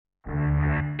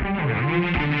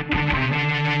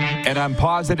And I'm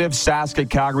positive Sask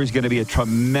at Calgary is going to be a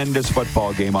tremendous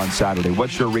football game on Saturday.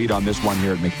 What's your read on this one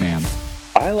here at McMahon?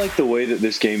 I like the way that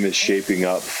this game is shaping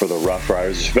up for the Rough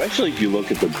Riders, especially if you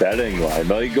look at the betting line.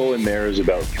 They go in there as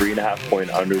about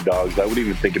 3.5-point underdogs. I would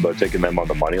even think about taking them on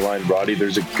the money line. Roddy,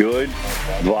 there's a good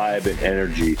vibe and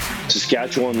energy.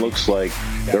 Saskatchewan looks like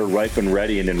they're ripe and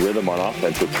ready and in rhythm on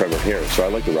offense with Trevor Hare, so I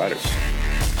like the Riders.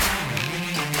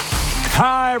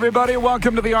 Hi, everybody.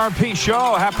 Welcome to the RP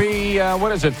Show. Happy,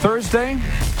 Thursday?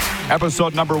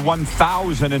 Episode number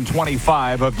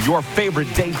 1025 of your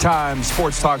favorite daytime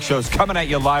sports talk shows coming at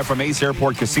you live from Ace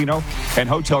Airport Casino and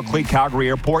Hotel Clique, Calgary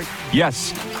Airport.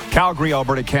 Yes, Calgary,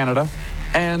 Alberta, Canada.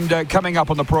 And coming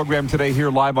up on the program today here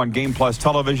live on Game Plus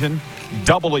Television,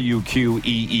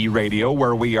 WQEE Radio,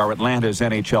 where we are Atlanta's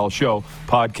NHL show,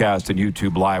 podcast, and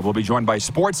YouTube Live. We'll be joined by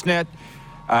Sportsnet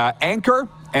anchor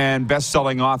and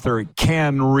best-selling author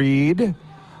Ken Reid.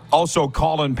 Also,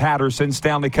 Colin Patterson,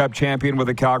 Stanley Cup champion with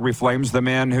the Calgary Flames, the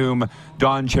man whom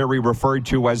Don Cherry referred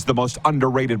to as the most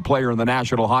underrated player in the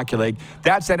National Hockey League.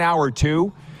 That's an hour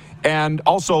two. And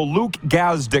also Luke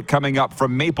Gazdic coming up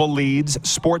from Maple Leads,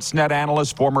 Sportsnet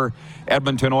analyst, former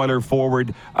Edmonton Oiler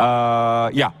forward.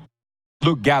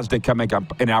 Luke Gazdic coming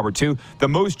up in hour two. The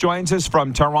Moose joins us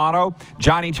from Toronto.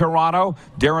 Johnny Toronto.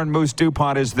 Darren Moose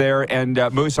DuPont is there. And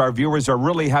Moose, our viewers are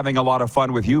really having a lot of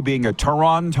fun with you being a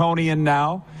Torontonian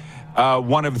now.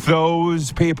 One of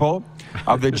those people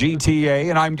of the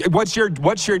GTA. And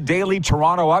what's your daily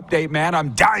Toronto update, man?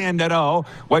 I'm dying to know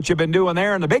what you've been doing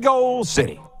there in the big old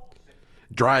city.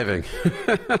 Driving.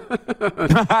 Doing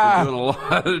a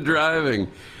lot of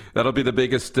driving. That'll be the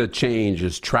biggest change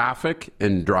is traffic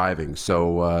and driving.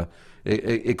 So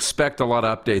expect a lot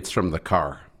of updates from the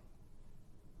car.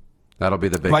 That'll be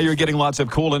the biggest. Well, you're getting lots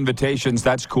of cool invitations.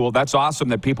 That's cool. That's awesome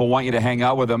that people want you to hang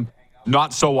out with them.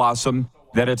 Not so awesome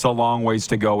that it's a long ways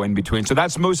to go in between. So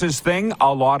that's Moose's thing,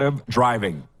 a lot of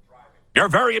driving. You're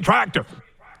very attractive.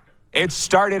 It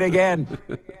started again.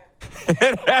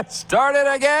 It has started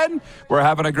again. We're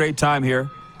having a great time here.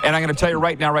 And I'm going to tell you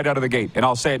right now, right out of the gate, and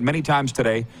I'll say it many times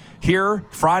today, here,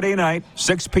 Friday night,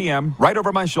 6 p.m., right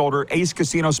over my shoulder, Ace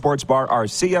Casino Sports Bar, our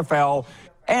CFL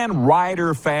and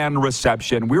Rider fan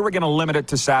reception. We were going to limit it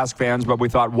to Sask fans, but we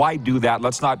thought, why do that?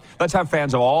 Let's have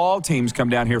fans of all teams come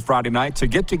down here Friday night to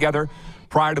get together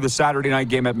prior to the Saturday night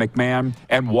game at McMahon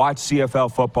and watch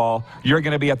CFL football. You're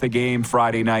going to be at the game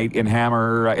Friday night in the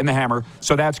Hammer,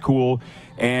 so that's cool.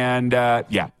 And,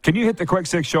 can you hit the Quick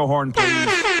Six show horn, please,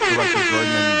 Director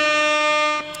Jordan?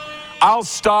 I'll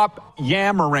stop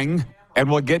yammering,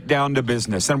 and we'll get down to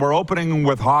business. And we're opening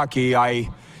with hockey. I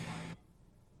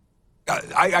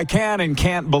can and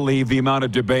can't believe the amount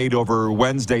of debate over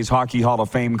Wednesday's Hockey Hall of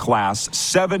Fame class.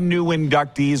 7 new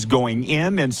inductees going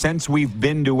in, and since we've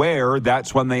been to air,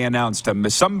 that's when they announced them.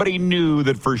 Somebody knew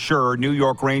that for sure New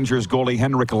York Rangers goalie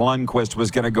Henrik Lundqvist was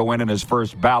going to go in his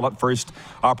first ballot, first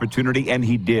opportunity, and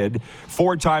he did.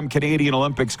 4-time Canadian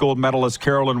Olympics gold medalist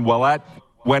Carolyn Ouellette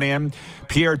went in.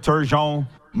 Pierre Turgeon,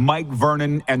 Mike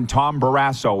Vernon, and Tom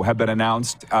Barrasso have been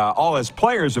announced. All as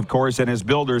players, of course, and as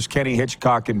builders, Kenny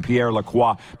Hitchcock and Pierre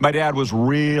Lacroix. My dad was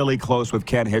really close with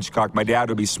Ken Hitchcock. My dad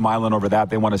would be smiling over that.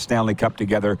 They won a Stanley Cup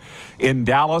together in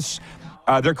Dallas.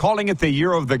 They're calling it the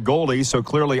year of the goalie, so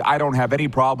clearly I don't have any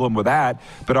problem with that.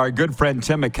 But our good friend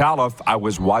Tim McAuliffe, I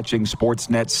was watching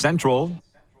Sportsnet Central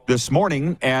this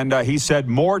morning, and he said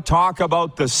more talk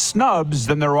about the snubs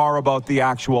than there are about the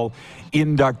actual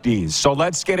inductees. So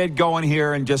let's get it going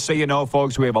here. And just so you know,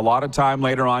 folks, we have a lot of time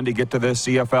later on to get to the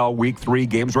CFL Week 3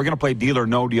 games. We're going to play Deal or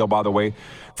No Deal, by the way,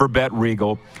 for Bet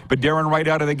Regal. But Darren, right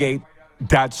out of the gate,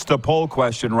 that's the poll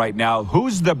question right now.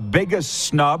 Who's the biggest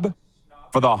snub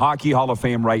for the Hockey Hall of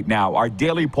Fame right now? Our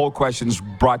daily poll questions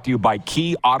brought to you by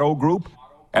Key Auto Group.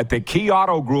 At the Key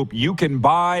Auto Group, you can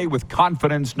buy with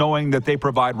confidence knowing that they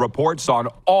provide reports on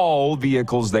all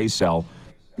vehicles they sell.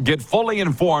 Get fully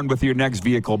informed with your next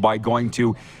vehicle by going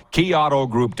to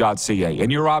keyautogroup.ca.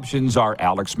 And your options are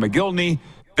Alex McGillney,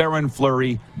 Theron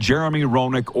Fleury, Jeremy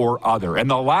Roenick, or other. And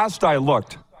the last I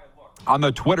looked on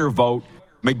the Twitter vote,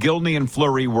 McGillney and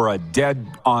Fleury were a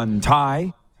dead-on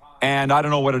tie. And I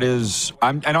don't know what it is.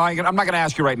 I'm not going to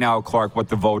ask you right now, Clark, what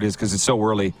the vote is because it's so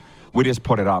early. We just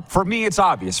put it up. For me, it's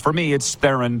obvious. For me, it's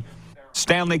Theron.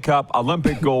 Stanley Cup,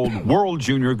 Olympic gold, World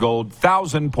Junior gold,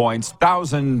 1,000 points,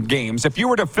 1,000 games. If you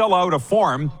were to fill out a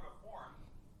form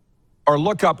or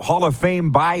look up Hall of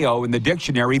Fame bio in the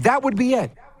dictionary, that would be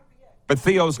it. But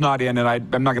Theo's not in, and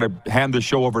I'm not going to hand the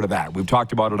show over to that. We've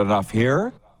talked about it enough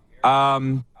here.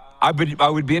 I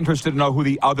would be interested to know who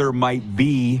the other might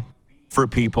be for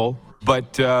people.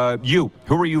 But who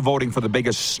are you voting for the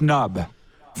biggest snub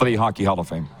for the Hockey Hall of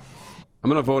Fame? I'm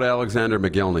going to vote Alexander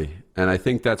McGillney, and I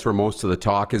think that's where most of the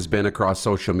talk has been across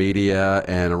social media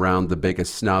and around the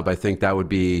biggest snub. I think that would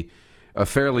be a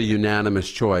fairly unanimous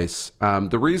choice.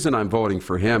 The reason I'm voting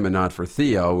for him and not for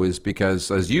Theo is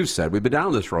because, as you said, we've been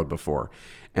down this road before,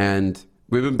 and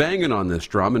we've been banging on this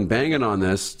drum and banging on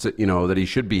this, that he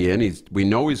should be in. We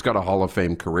know he's got a Hall of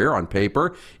Fame career on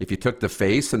paper. If you took the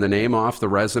face and the name off the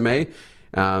resume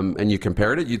and you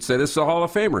compared it, you'd say this is a Hall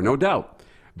of Famer, no doubt.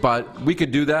 But we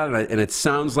could do that, and it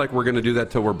sounds like we're going to do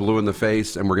that till we're blue in the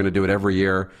face, and we're going to do it every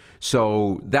year.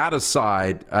 So that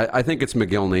aside, I think it's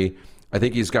McGillney. I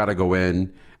think he's got to go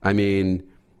in. I mean,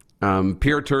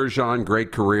 Pierre Turgeon,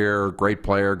 great career, great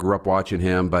player, grew up watching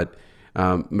him, but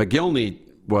McGillney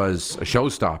was a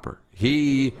showstopper.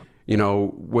 He,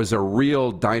 was a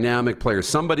real dynamic player,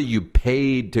 somebody you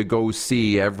paid to go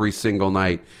see every single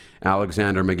night.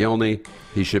 Alexander McGillney,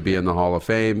 he should be in the Hall of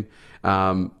Fame.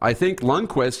 I think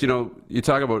Lundqvist, you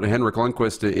talk about Henrik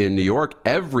Lundqvist in New York,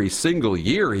 every single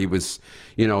year he was,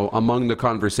 among the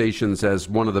conversations as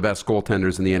one of the best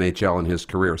goaltenders in the NHL in his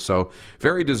career. So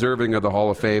very deserving of the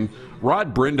Hall of Fame.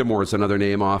 Rod Brind'Amour is another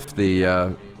name off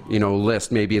the,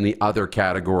 list, maybe in the other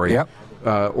category. Yep.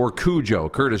 Or Cujo,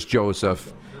 Curtis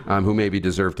Joseph, who maybe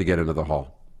deserve to get into the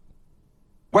Hall.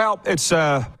 Well,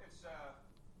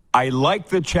 I like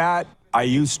the chat. I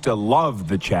used to love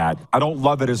the chat. I don't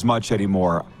love it as much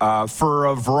anymore for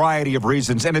a variety of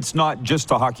reasons. And it's not just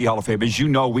the Hockey Hall of Fame. As you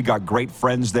know, we got great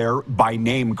friends there by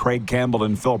name, Craig Campbell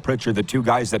and Phil Pritchard, the two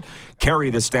guys that carry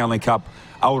the Stanley Cup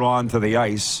out onto the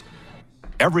ice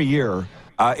every year.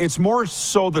 It's more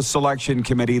so the selection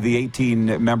committee, the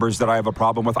 18 members that I have a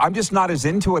problem with. I'm just not as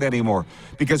into it anymore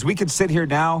because we could sit here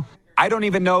now. I don't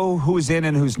even know who's in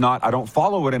and who's not. I don't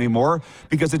follow it anymore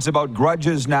because it's about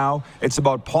grudges now. It's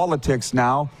about politics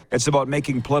now. It's about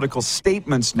making political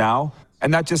statements now.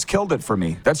 And that just killed it for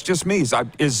me. That's just me.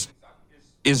 Is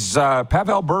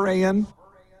Pavel Bure in?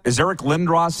 Is Eric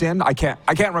Lindros in? I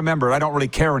can't remember. I don't really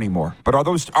care anymore. But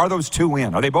are those two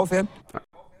in? Are they both in?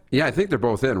 Yeah, I think they're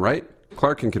both in, right?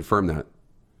 Clark can confirm that.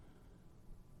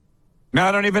 No,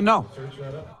 I don't even know.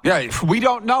 Yeah, we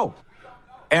don't know.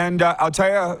 And I'll tell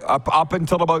you, up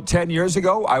until about 10 years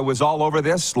ago, I was all over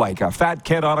this like a fat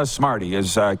kid on a Smartie,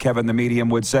 as Kevin the Medium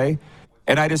would say.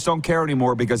 And I just don't care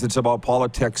anymore because it's about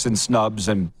politics and snubs,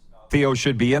 and Theo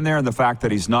should be in there, and the fact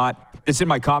that he's not. It's in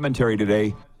my commentary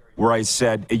today where I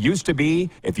said it used to be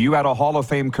if you had a Hall of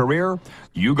Fame career,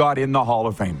 you got in the Hall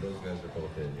of Fame. Those guys are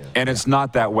both in, yeah. And it's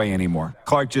not that way anymore.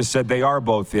 Clark just said they are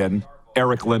both in,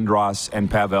 Eric Lindros and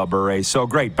Pavel Bure. So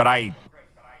great. But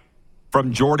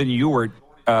from Jordan Ewart,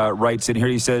 writes in here,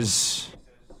 he says,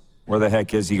 where the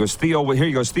heck is he? Goes, Theo, here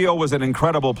he goes, Theo was an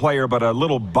incredible player, but a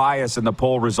little bias in the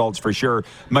poll results for sure.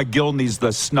 McGillney's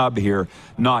the snub here,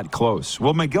 not close.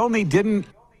 Well, McGillney didn't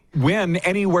win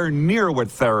anywhere near what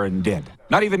Theron did.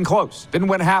 Not even close. Didn't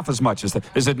win half as much as that.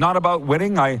 Is it not about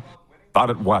winning? I thought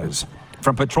it was.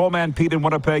 From Patrolman Pete in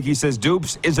Winnipeg, he says,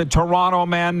 Dupes is a Toronto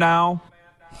man now.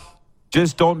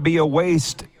 Just don't be a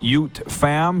waste, Ute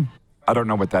fam. I don't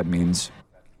know what that means.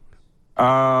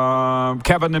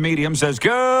 Kevin the Medium says,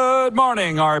 good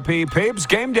morning, RP peeps.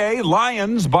 Game day,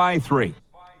 Lions by 3.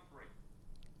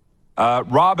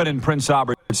 Robin in Prince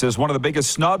Albert says, one of the biggest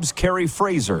snubs, Kerry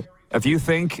Fraser. If you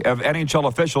think of NHL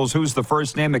officials, who's the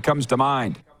first name that comes to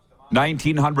mind?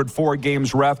 1,904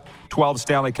 games ref, 12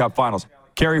 Stanley Cup finals.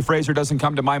 Kerry Fraser doesn't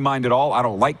come to my mind at all. I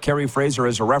don't like Kerry Fraser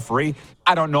as a referee.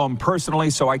 I don't know him personally,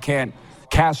 so I can't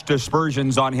cast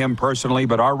aspersions on him personally,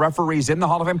 but our referees in the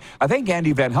Hall of Fame, I think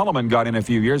Andy Van Hellemond got in a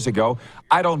few years ago.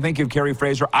 I don't think of Kerry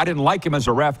Fraser. I didn't like him as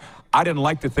a ref. I didn't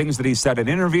like the things that he said in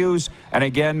interviews. And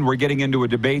again, we're getting into a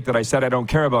debate that I said I don't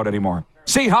care about anymore.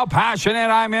 See how passionate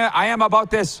I am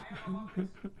about this?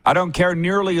 I don't care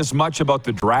nearly as much about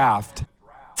the draft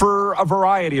for a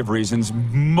variety of reasons,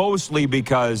 mostly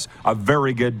because a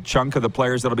very good chunk of the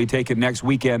players that will be taken next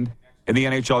weekend in the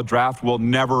NHL draft will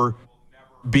never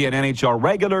be an NHL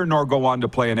regular nor go on to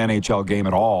play an NHL game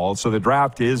at all. So the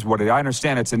draft is what I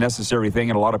understand it's a necessary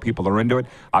thing and a lot of people are into it.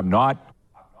 I'm not.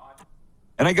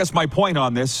 And I guess my point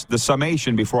on this, the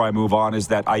summation before I move on, is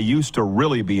that I used to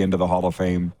really be into the Hall of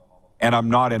Fame and I'm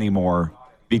not anymore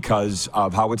because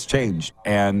of how it's changed.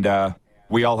 And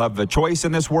we all have the choice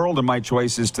in this world, and my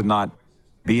choice is to not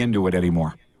be into it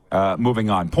anymore.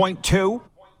 Moving on. Point 2.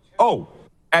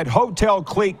 At Hotel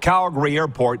Clique Calgary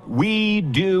Airport, we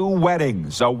do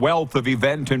weddings, a wealth of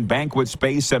event and banquet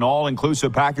space and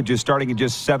all-inclusive packages starting at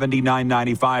just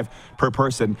 $79.95 per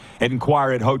person.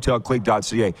 Inquire at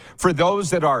hotelclique.ca. For those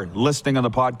that are listening on the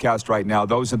podcast right now,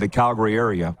 those in the Calgary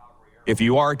area, if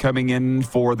you are coming in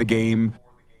for the game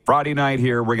Friday night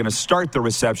here, we're going to start the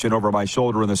reception over my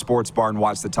shoulder in the sports barn,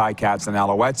 watch the Ticats and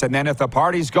Alouettes. And then if the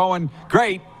party's going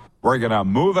great, we're going to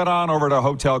move it on over to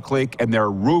Hotel Clique and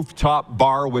their rooftop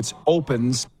bar, which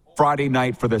opens Friday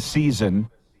night for the season.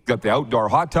 Got the outdoor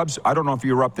hot tubs. I don't know if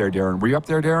you were up there, Darren. Were you up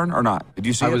there, Darren, or not? Did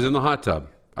you see it? I was in the hot tub.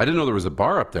 I didn't know there was a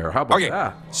bar up there. How about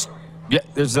that? Yeah,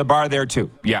 there's a bar there, too.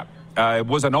 Yeah. It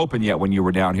wasn't open yet when you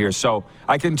were down here. So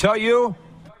I can tell you,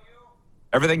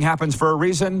 everything happens for a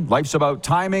reason. Life's about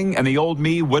timing, and the old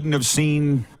me wouldn't have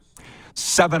seen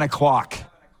 7 o'clock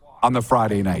on the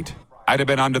Friday night. I'd have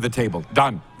been under the table.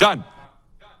 Done.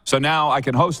 So now I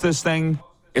can host this thing.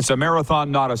 It's a marathon,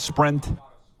 not a sprint.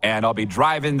 And I'll be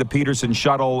driving the Peterson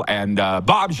shuttle, and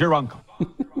Bob's your uncle.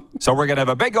 So we're going to have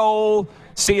a big old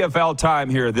CFL time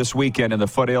here this weekend in the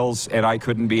foothills, and I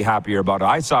couldn't be happier about it.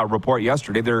 I saw a report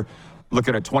yesterday. They're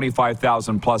looking at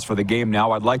 25,000 plus for the game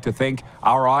now. I'd like to think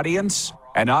our audience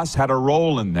and us had a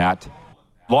role in that.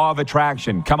 Law of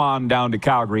attraction. Come on down to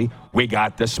Calgary. We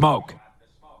got the smoke.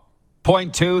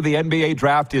 Point 2, the NBA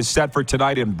draft is set for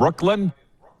tonight in Brooklyn.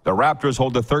 The Raptors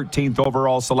hold the 13th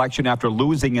overall selection after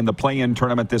losing in the play-in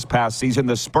tournament this past season.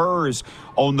 The Spurs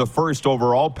own the first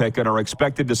overall pick and are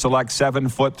expected to select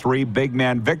 7'3" big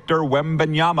man Victor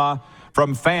Wembanyama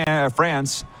from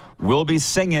France. We'll be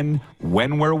singing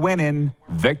When We're Winning,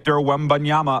 Victor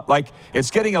Wembanyama. Like, it's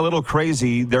getting a little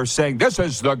crazy. They're saying this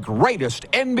is the greatest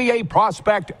NBA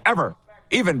prospect ever,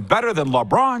 even better than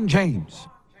LeBron James.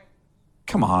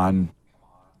 Come on.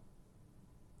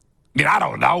 I mean, I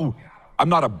don't know. I'm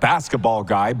not a basketball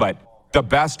guy, but the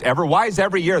best ever. Why is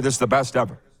every year this the best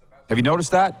ever? Have you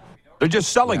noticed that? They're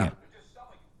just selling it.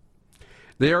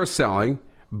 They are selling,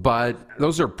 but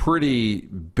those are pretty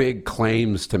big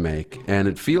claims to make. And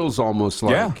it feels almost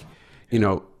like,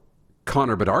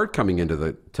 Connor Bedard coming into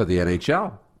the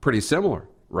NHL. Pretty similar,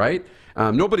 right?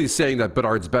 Nobody's saying that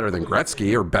Bedard's better than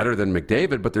Gretzky or better than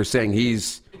McDavid, but they're saying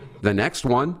he's the next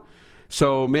one.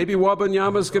 So maybe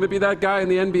Wembanyama's going to be that guy in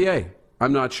the NBA.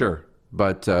 I'm not sure.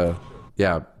 But,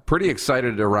 pretty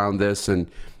excited around this. And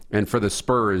for the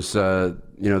Spurs,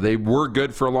 they were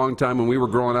good for a long time when we were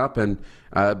growing up, and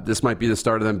this might be the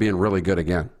start of them being really good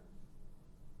again.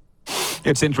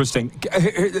 It's interesting.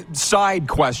 Side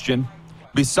question,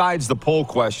 besides the poll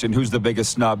question, who's the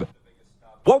biggest snub?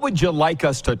 What would you like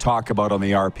us to talk about on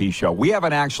the RP show? We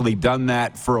haven't actually done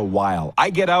that for a while. I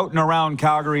get out and around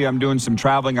Calgary. I'm doing some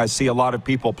traveling. I see a lot of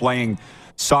people playing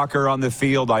soccer on the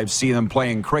field. I've seen them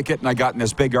playing cricket, and I got in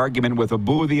this big argument with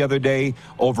Abu the other day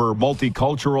over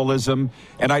multiculturalism,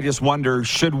 and I just wonder,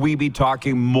 should we be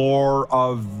talking more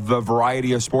of the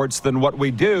variety of sports than what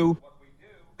we do?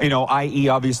 I.e.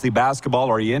 obviously basketball.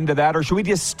 Are you into that? Or should we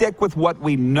just stick with what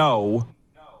we know,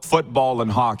 football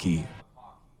and hockey?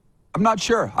 I'm not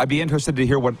sure. I'd be interested to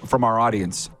hear from our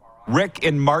audience. Rick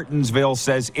in Martinsville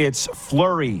says it's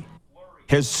Fleury.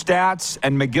 His stats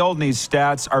and McGillney's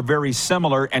stats are very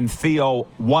similar, and Theo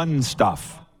won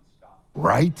stuff.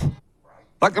 Right?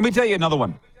 Like, let me tell you another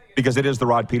one, because it is the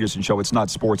Rod Peterson Show. It's not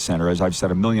SportsCenter, as I've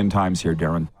said a million times here,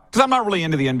 Darren. Because I'm not really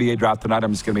into the NBA draft tonight.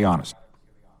 I'm just going to be honest.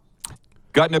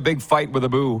 Got in a big fight with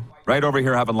Abu right over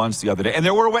here having lunch the other day. And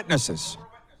there were witnesses.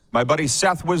 My buddy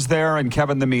Seth was there and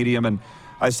Kevin the medium. And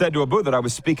I said to Abu that I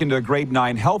was speaking to a grade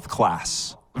 9 health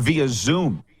class via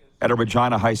Zoom at a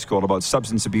Regina high school about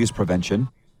substance abuse prevention.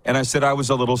 And I said I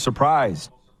was a little surprised.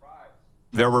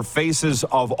 There were faces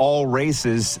of all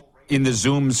races in the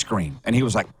Zoom screen. And he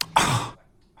was like,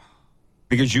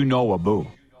 because Abu.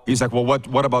 He's like, well,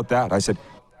 what about that? I said,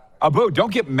 Abu,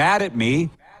 don't get mad at me.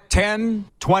 10,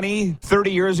 20,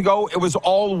 30 years ago, it was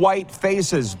all white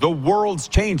faces. The world's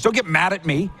changed. Don't get mad at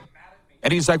me.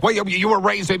 And he's like, well, you were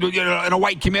raised in a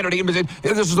white community.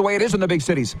 This is the way it is in the big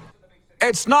cities.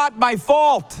 It's not my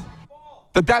fault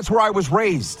that's where I was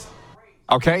raised.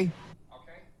 Okay?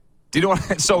 Do you know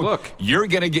what? So look,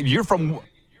 you're from.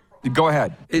 Go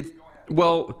ahead.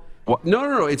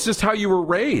 No. It's just how you were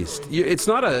raised. It's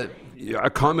not a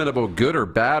comment about good or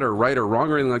bad or right or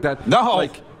wrong or anything like that. No.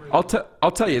 Like I'll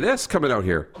tell you this coming out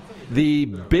here. The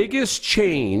biggest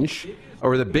change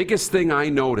or the biggest thing I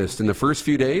noticed in the first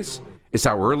few days is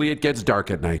how early it gets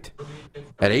dark at night.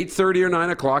 At 8:30 or 9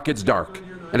 o'clock, it's dark.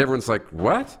 And everyone's like,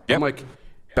 what? Yep. I'm like,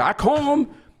 back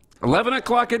home, 11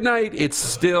 o'clock at night, it's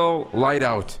still light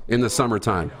out in the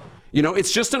summertime.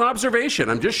 It's just an observation.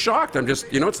 I'm just shocked.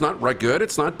 It's not right good.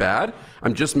 It's not bad.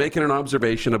 I'm just making an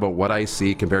observation about what I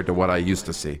see compared to what I used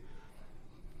to see.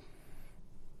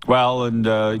 Well,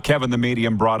 and Kevin the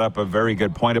medium brought up a very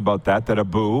good point about that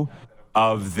Abu,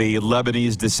 of the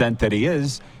Lebanese descent that he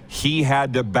is, he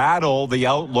had to battle the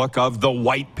outlook of the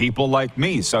white people like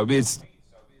me. So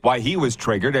why he was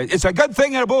triggered. It's a good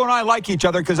thing Abu and I like each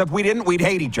other, because if we didn't, we'd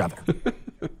hate each other.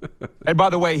 And by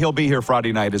the way, he'll be here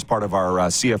Friday night as part of our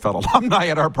CFL alumni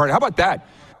at our party. How about that?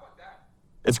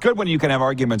 It's good when you can have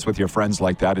arguments with your friends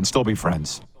like that and still be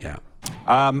friends. Yeah.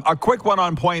 A quick one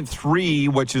on point 3,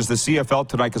 which is the CFL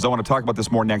tonight, because I want to talk about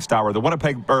this more next hour.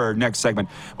 Next segment.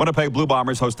 Winnipeg Blue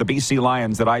Bombers host the BC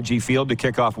Lions at IG Field to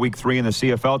kick off Week 3 in the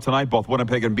CFL tonight. Both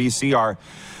Winnipeg and BC are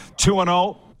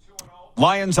 2-0.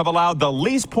 Lions have allowed the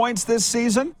least points this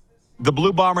season. The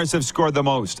Blue Bombers have scored the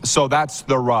most, so that's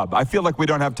the rub. I feel like we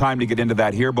don't have time to get into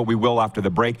that here, but we will after the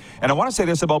break. And I want to say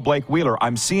this about Blake Wheeler.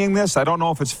 I'm seeing this. I don't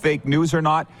know if it's fake news or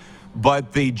not,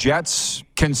 but the Jets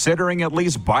considering at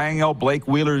least buying out Blake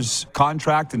Wheeler's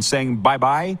contract and saying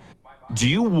bye-bye. Do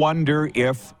you wonder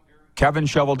if Kevin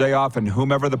Shoveldayoff and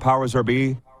whomever the powers are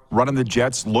be running the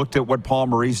Jets looked at what Paul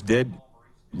Maurice did,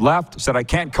 left, said, I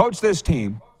can't coach this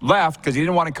team, left because he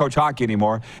didn't want to coach hockey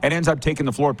anymore, and ends up taking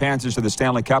the Florida Panthers to the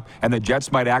Stanley Cup, and the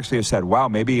Jets might actually have said, wow,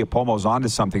 maybe Pomo's onto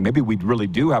something. Maybe we really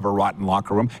do have a rotten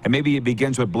locker room, and maybe it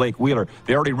begins with Blake Wheeler.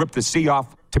 They already ripped the C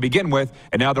off to begin with,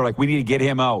 and now they're like, we need to get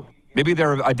him out. Maybe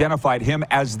they've identified him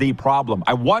as the problem.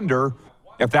 I wonder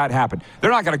if that happened.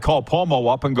 They're not going to call Pomo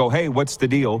up and go, hey, what's the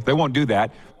deal? They won't do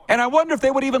that. And I wonder if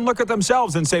they would even look at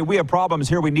themselves and say, we have problems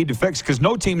here we need to fix, because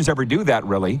no teams ever do that,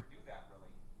 really.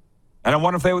 And I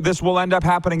wonder if this will end up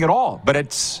happening at all. But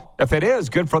if it is,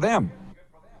 good for them.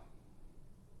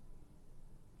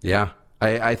 Yeah,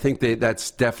 I think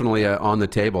that's definitely on the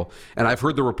table. And I've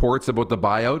heard the reports about the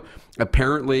buyout.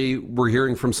 Apparently, we're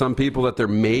hearing from some people that there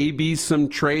may be some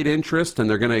trade interest, and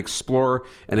they're going to explore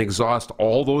and exhaust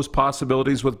all those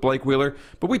possibilities with Blake Wheeler.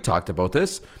 But we talked about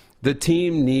this. The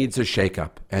team needs a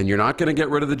shakeup, and you're not going to get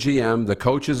rid of the GM. The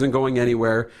coach isn't going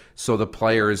anywhere, so the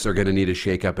players are going to need a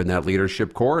shakeup in that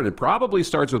leadership core, and it probably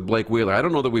starts with Blake Wheeler. I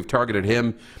don't know that we've targeted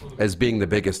him as being the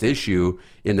biggest issue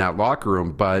in that locker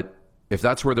room, but if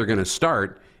that's where they're going to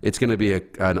start, it's going to be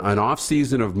an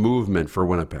off-season of movement for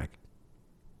Winnipeg.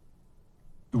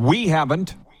 We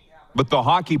haven't, but the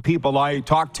hockey people I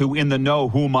talk to in the know,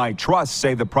 whom I trust,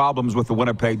 say the problems with the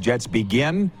Winnipeg Jets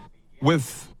begin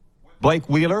with Blake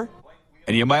Wheeler,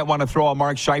 and you might want to throw a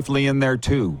Mark Scheifele in there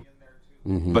too.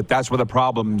 Mm-hmm. But that's where the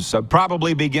problems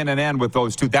probably begin and end with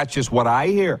those two. That's just what I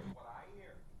hear.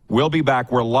 We'll be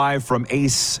back. We're live from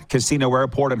Ace Casino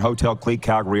Airport and Hotel Clique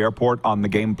Calgary Airport on the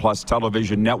Game Plus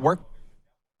television network.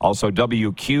 Also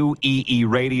WQEE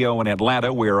Radio in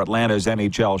Atlanta. We're Atlanta's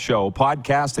NHL show.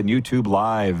 Podcast and YouTube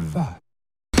Live.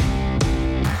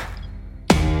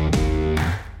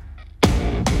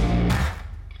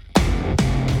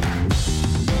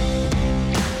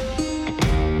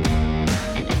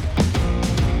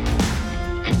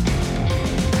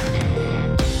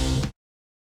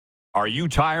 Are you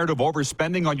tired of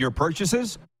overspending on your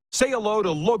purchases? Say hello to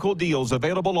local deals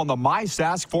available on the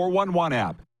MySask 411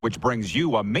 app, which brings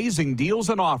you amazing deals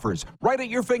and offers right at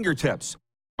your fingertips.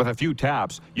 With a few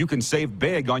taps, you can save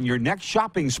big on your next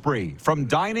shopping spree, from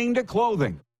dining to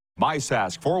clothing.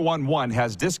 MySask 411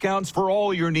 has discounts for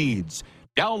all your needs.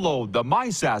 Download the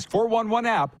MySask 411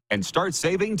 app and start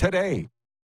saving today.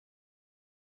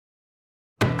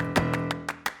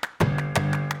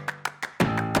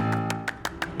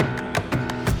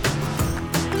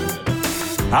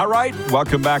 All right,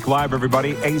 welcome back live,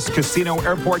 everybody. Ace Casino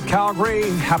Airport, Calgary.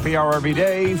 Happy hour every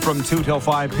day from 2 till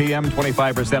 5 p.m.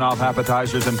 25% off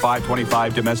appetizers and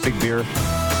 $5.25 domestic beer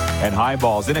and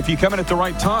highballs. And if you come in at the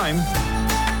right time,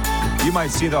 you might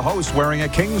see the host wearing a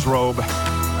king's robe.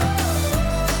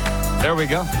 There we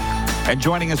go. And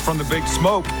joining us from the Big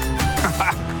Smoke,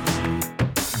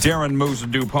 Darren Moose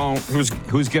Dupont,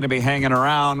 who's going to be hanging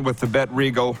around with the Bet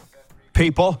Regal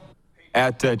people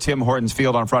at Tim Hortons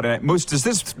Field on Friday night. Moose, does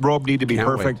this robe need to be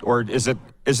perfect, or is it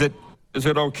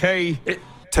okay to not be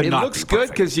perfect? It looks good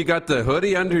because you got the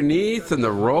hoodie underneath and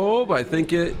the robe. I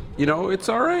think it's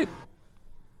all right.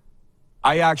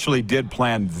 I actually did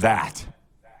plan that,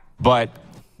 but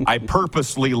I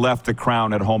purposely left the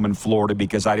crown at home in Florida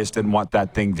because I just didn't want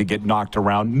that thing to get knocked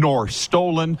around, nor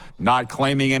stolen, not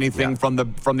claiming anything from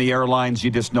the airlines.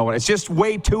 You just know it. It's just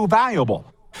way too valuable.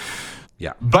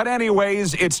 Yeah. But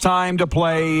anyways, it's time to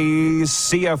play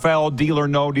CFL Deal or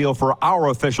No Deal for our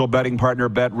official betting partner,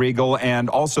 Bet Regal, and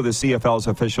also the CFL's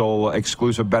official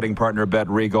exclusive betting partner, Bet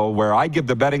Regal, where I give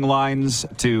the betting lines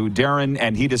to Darren,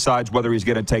 and he decides whether he's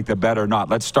going to take the bet or not.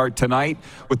 Let's start tonight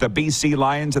with the BC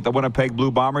Lions at the Winnipeg Blue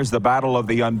Bombers, the battle of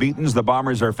the unbeatens. The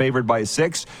Bombers are favored by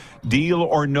 6. Deal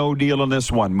or no deal in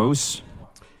this one, Moose?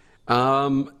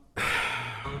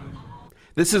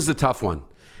 This is a tough one,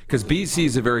 because BC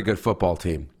is a very good football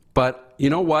team. But you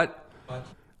know what?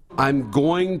 I'm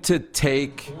going to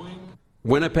take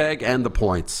Winnipeg and the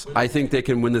points. I think they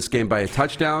can win this game by a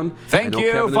touchdown. Thank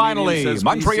you. Finally,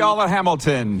 Montreal at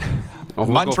Hamilton.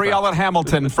 Montreal at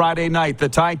Hamilton Friday night. The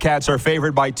Ticats are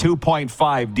favored by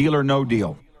 2.5. Deal or no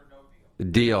deal?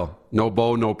 Deal. No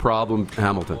Bo, no problem.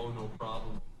 Hamilton.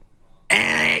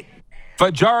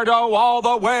 Fajardo all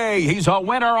the way. He's a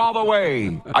winner all the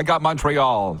way. I got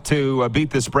Montreal to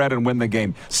beat the spread and win the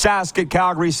game. Sask at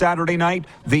Calgary Saturday night.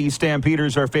 The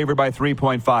Stampeders are favored by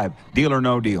 3.5. Deal or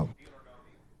no deal?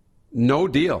 No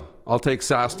deal. I'll take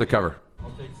Sask to cover.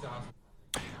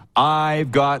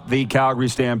 I've got the Calgary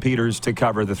Stampeders to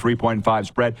cover the 3.5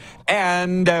 spread.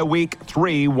 And week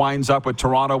 3 winds up with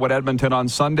Toronto at Edmonton on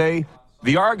Sunday.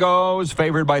 The Argos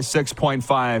favored by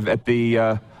 6.5 at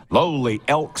the lowly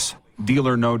Elks. Deal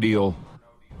or no deal?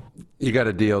 You got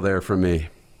a deal there for me.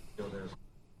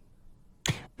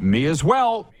 Me as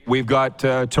well. We've got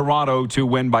Toronto to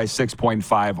win by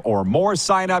 6.5 or more.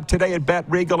 Sign up today at Bet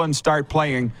Regal and start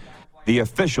playing. The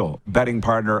official betting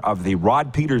partner of the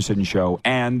Rod Peterson Show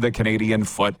and the Canadian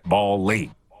Football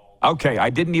League. Okay,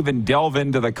 I didn't even delve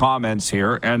into the comments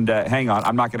here. And hang on,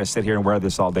 I'm not going to sit here and wear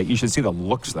this all day. You should see the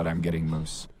looks that I'm getting,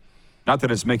 Moose. Not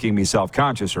that it's making me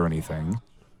self-conscious or anything.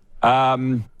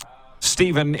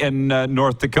 Stephen in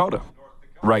North Dakota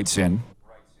writes in.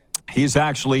 He's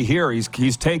actually here.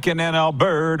 He's taken an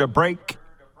Alberta break.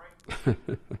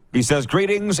 He says,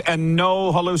 greetings and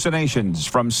no hallucinations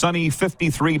from sunny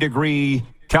 53-degree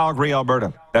Calgary,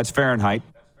 Alberta. That's Fahrenheit.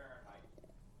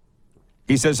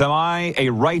 He says, am I a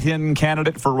write-in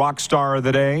candidate for Rockstar of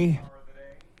the Day?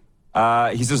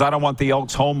 He says, I don't want the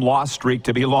Elks' home loss streak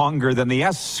to be longer than the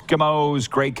Eskimos'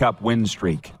 Grey Cup win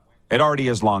streak. It already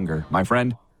is longer, my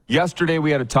friend. Yesterday,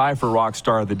 we had a tie for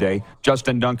Rockstar of the Day.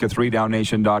 Justin Dunk of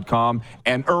 3downnation.com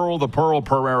and Earl the Pearl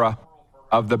Pereira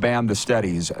of the band The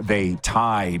Steadies. They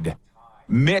tied.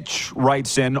 Mitch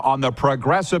writes in on the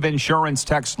Progressive Insurance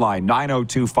text line,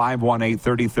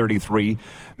 902-518-3033.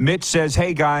 Mitch says,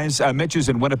 hey, guys, Mitch is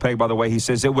in Winnipeg, by the way. He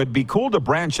says, it would be cool to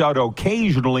branch out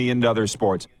occasionally into other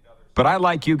sports, but I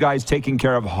like you guys taking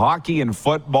care of hockey and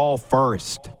football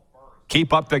first.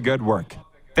 Keep up the good work.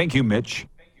 Thank you, Mitch.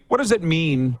 What does it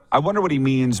mean? I wonder what he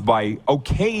means by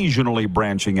occasionally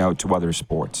branching out to other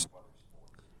sports.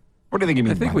 What do you think he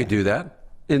means? I think we do that.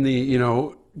 In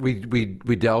the, we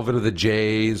delve into the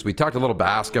Jays. We talked a little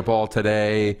basketball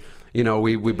today.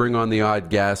 We bring on the odd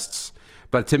guests.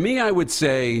 But to me, I would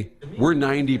say we're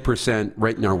 90%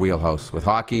 right in our wheelhouse with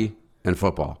hockey and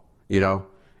football,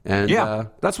 And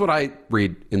that's what I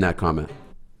read in that comment.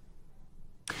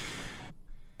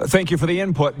 Thank you for the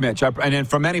input, Mitch. And then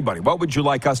from anybody, what would you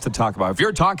like us to talk about? If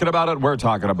you're talking about it, we're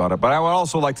talking about it. But I would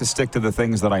also like to stick to the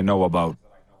things that I know about.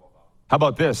 How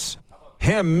about this?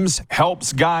 Hims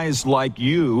helps guys like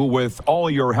you with all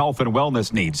your health and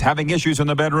wellness needs. Having issues in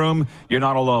the bedroom? You're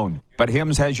not alone. But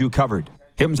Hims has you covered.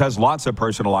 Hims has lots of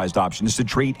personalized options to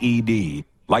treat ED,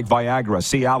 like Viagra,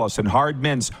 Cialis, and hard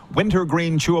mints,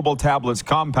 wintergreen chewable tablets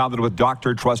compounded with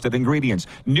doctor-trusted ingredients.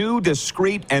 New,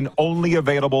 discreet, and only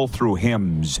available through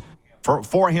Hims.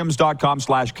 For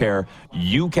hims.com/care,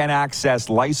 you can access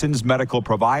licensed medical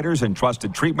providers and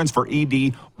trusted treatments for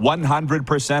ED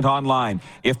 100% online.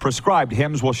 If prescribed,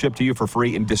 Hims will ship to you for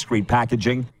free in discreet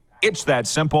packaging. It's that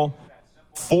simple.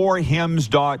 For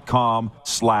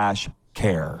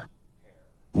hims.com/care.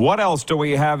 What else do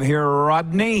we have here,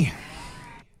 Rodney?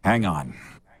 Hang on.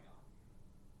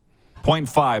 Point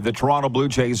 5, the Toronto Blue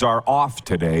Jays are off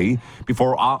today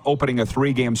before opening a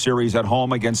 3-game series at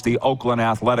home against the Oakland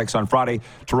Athletics on Friday.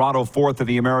 Toronto fourth in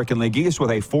the American League East with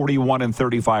a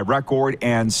 41-35 record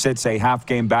and sits a half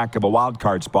game back of a wild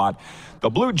card spot.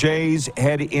 The Blue Jays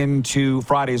head into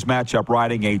Friday's matchup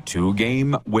riding a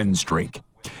 2-game win streak.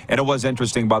 And it was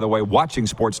interesting, by the way, watching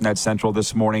Sportsnet Central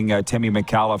this morning, Timmy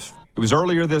McAuliffe, it was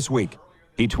earlier this week,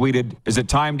 he tweeted, is it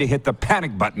time to hit the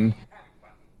panic button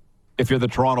if you're the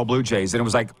Toronto Blue Jays? And it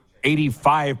was like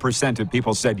 85% of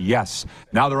people said yes.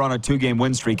 Now they're on a 2-game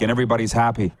win streak and everybody's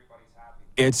happy.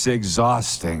 It's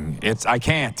exhausting. I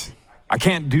can't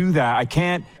do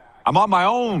that. I'm on my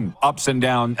own ups and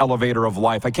down elevator of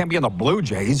life. I can't be on the Blue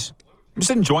Jays. I'm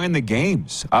just enjoying the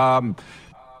games. I'm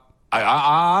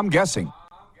guessing,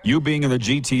 you being in the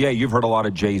GTA, you've heard a lot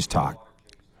of Jays talk.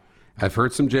 I've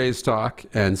heard some Jays talk,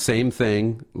 and same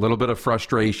thing, a little bit of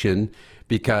frustration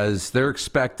because they're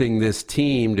expecting this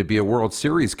team to be a World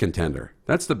Series contender.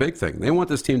 That's the big thing. They want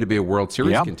this team to be a World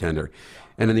Series contender.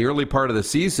 And in the early part of the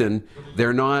season,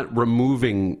 they're not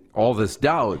removing all this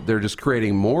doubt. They're just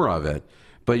creating more of it.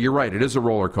 But you're right, it is a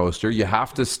roller coaster. You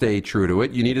have to stay true to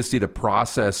it. You need to see the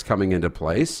process coming into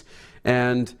place.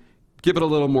 And give it a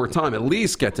little more time. At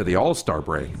least get to the All-Star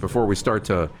break before we start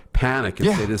to panic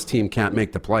and say this team can't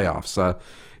make the playoffs.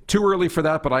 Too early for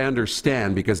that, but I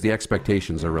understand because the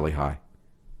expectations are really high.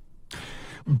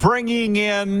 Bringing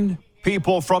in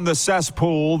people from the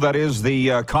cesspool, that is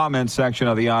the comment section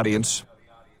of the audience.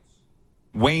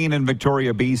 Wayne in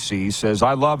Victoria, BC says,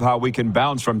 I love how we can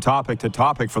bounce from topic to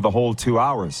topic for the whole 2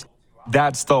 hours.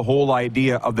 That's the whole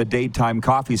idea of the daytime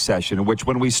coffee session, which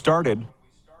when we started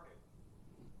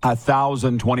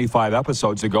 1,025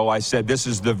 episodes ago, I said this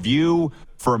is the view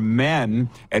for men,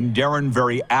 and Darren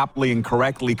very aptly and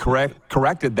correctly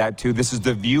corrected that to this is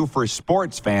the view for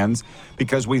sports fans,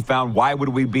 because we found why would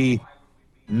we be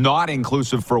not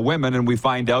inclusive for women, and we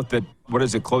find out that, what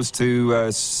is it, close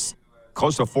to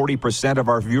 40% of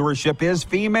our viewership is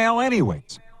female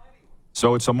anyways.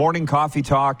 So it's a morning coffee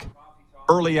talk,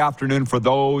 early afternoon for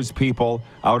those people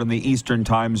out in the Eastern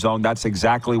time zone. That's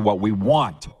exactly what we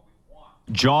want.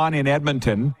 John in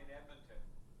Edmonton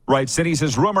writes, City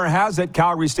says, rumor has it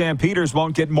Calgary Stampeders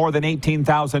won't get more than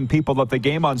 18,000 people at the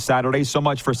game on Saturday. So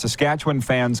much for Saskatchewan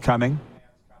fans coming.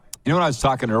 You know what I was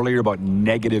talking earlier about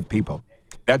negative people?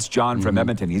 That's John from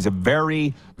Edmonton. He's a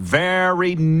very,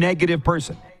 very negative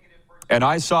person. And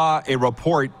I saw a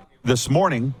report this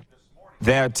morning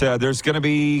that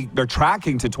they're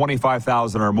tracking to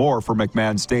 25,000 or more for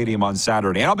McMahon Stadium on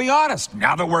Saturday. And I'll be honest,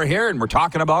 now that we're here and we're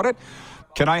talking about it,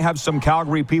 can I have some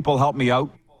Calgary people help me out?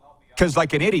 Because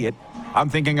like an idiot, I'm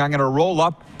thinking I'm going to roll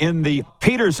up in the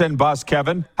Peterson bus,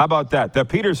 Kevin. How about that? The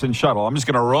Peterson shuttle. I'm just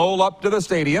going to roll up to the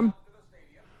stadium.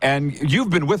 And you've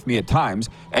been with me at times,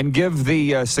 and give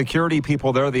the security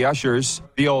people there, the ushers,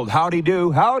 the old howdy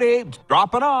do, howdy,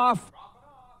 dropping off.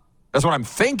 That's what I'm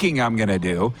thinking I'm going to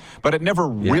do, but it never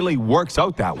really works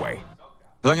out that way.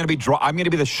 I'm going to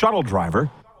be the shuttle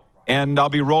driver, and I'll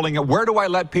be rolling it. Where do I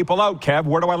let people out, Kev?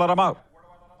 Where do I let them out?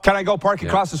 Can I go park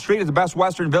across the street at the Best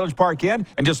Western Village Park Inn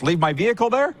and just leave my vehicle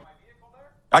there?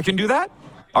 I can do that?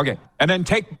 Okay. And then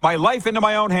take my life into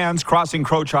my own hands crossing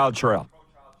Crowchild Trail.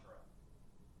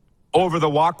 Over the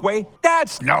walkway?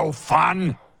 That's no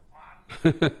fun.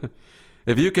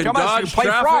 If you can dodge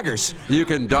traffic, you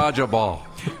can dodge a ball.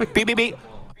 Beep, beep, beep.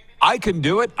 I can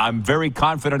do it. I'm very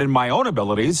confident in my own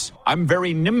abilities. I'm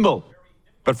very nimble.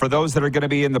 But for those that are going to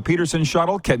be in the Peterson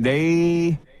shuttle, can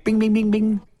they bing, bing, bing,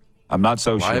 bing? I'm not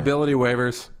so sure. Liability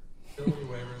waivers.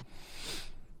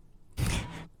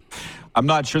 I'm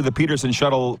not sure the Peterson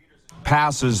shuttle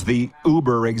passes the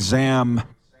Uber exam.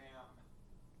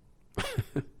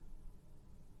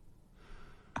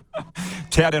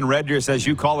 Ted in Red Deer says,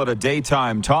 you call it a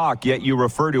daytime talk, yet you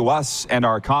refer to us and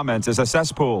our comments as a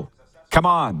cesspool. Come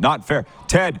on, not fair.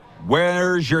 Ted,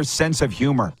 where's your sense of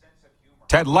humor?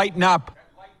 Ted, lighten up.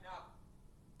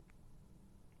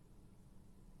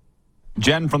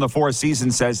 Jen from the Four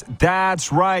Seasons says,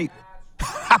 that's right.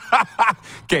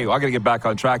 Okay, well, I got to get back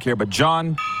on track here, but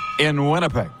John in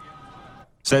Winnipeg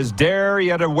says, dare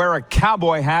you to wear a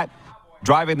cowboy hat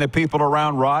driving the people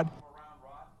around, Rod?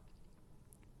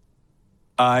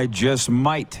 I just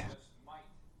might,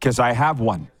 because I have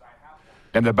one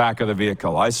in the back of the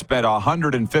vehicle. I spent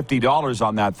 $150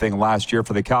 on that thing last year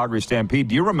for the Calgary Stampede.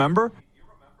 Do you remember?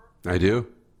 I do.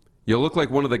 You look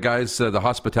like one of the guys, the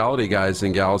hospitality guys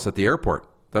and gals at the airport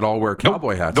that all wear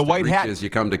cowboy hats. The white hat. As you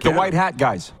come to Canada. The white hat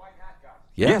guys.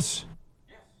 Yes.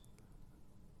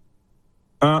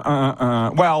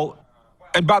 Well,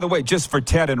 and by the way, just for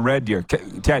Ted and Red Deer,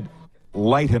 Ted,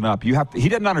 lighten up. He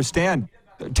didn't understand.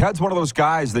 Ted's one of those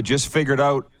guys that just figured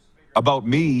out about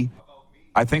me,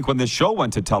 I think, when this show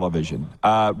went to television.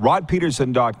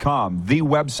 RodPeterson.com, the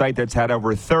website that's had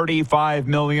over 35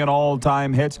 million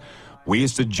all-time hits. We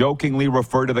used to jokingly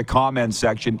refer to the comment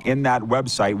section in that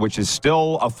website, which is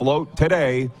still afloat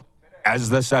today, as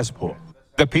the cesspool.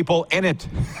 The people in it,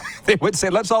 they would say,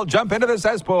 let's all jump into the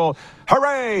cesspool.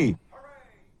 Hooray!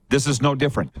 This is no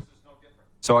different.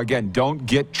 So again, don't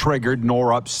get triggered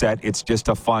nor upset. It's just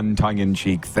a fun,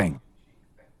 tongue-in-cheek thing.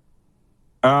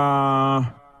 I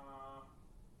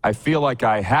feel like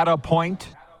I had a point.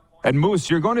 And Moose,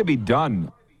 you're going to be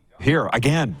done here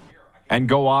again and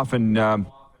go off and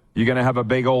you're going to have a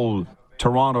big old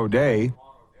Toronto day.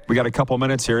 We got a couple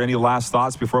minutes here. Any last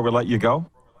thoughts before we let you go?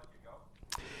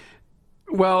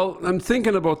 Well, I'm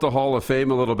thinking about the Hall of Fame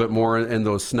a little bit more and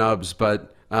those snubs,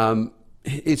 but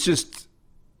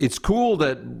it's cool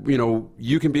that, you know,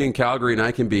 you can be in Calgary and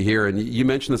I can be here. And you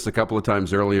mentioned this a couple of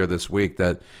times earlier this week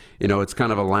that, you know, it's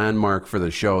kind of a landmark for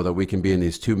the show that we can be in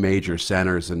these two major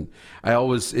centers. And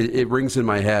it rings in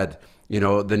my head, you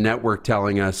know, the network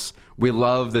telling us, we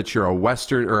love that you're a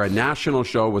Western or a national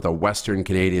show with a Western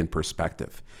Canadian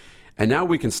perspective. And now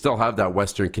we can still have that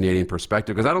Western Canadian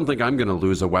perspective, because I don't think I'm going to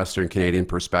lose a Western Canadian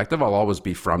perspective. I'll always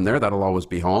be from there. That'll always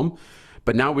be home.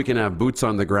 But now we can have boots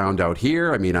on the ground out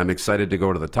here. I mean, I'm excited to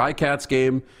go to the Ticats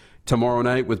game tomorrow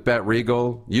night with Bet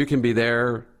Regal. You can be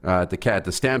there at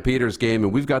the Stampeders game,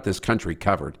 and we've got this country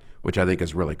covered, which I think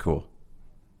is really cool.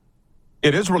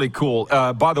 It is really cool.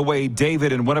 By the way,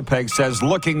 David in Winnipeg says,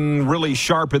 looking really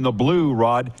sharp in the blue,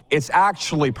 Rod. It's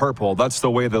actually purple. That's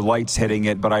the way the light's hitting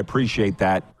it, but I appreciate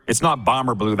that. It's not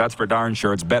bomber blue, that's for darn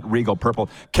sure. It's Bet Regal purple.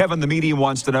 Kevin, the medium,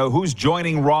 wants to know who's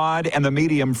joining Rod and the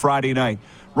medium Friday night.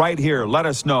 Right here, let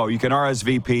us know. You can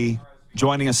RSVP.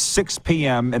 Joining us 6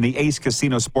 p.m. in the Ace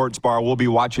Casino Sports Bar. We'll be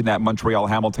watching that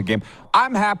Montreal-Hamilton game.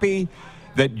 I'm happy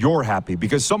that you're happy,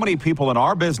 because so many people in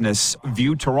our business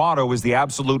view Toronto as the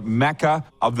absolute mecca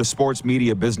of the sports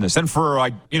media business. And for,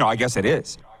 I guess it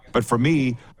is. But for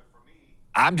me,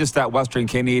 I'm just that Western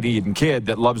Canadian kid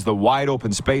that loves the wide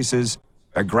open spaces,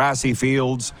 the grassy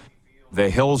fields, the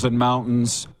hills and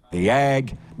mountains, the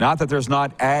ag. Not that there's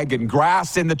not ag and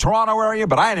grass in the Toronto area,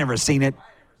 but I ain't never seen it.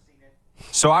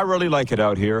 So I really like it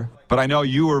out here. But I know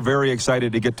you were very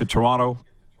excited to get to Toronto.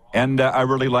 And I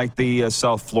really like the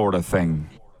South Florida thing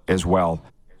as well.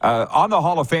 On the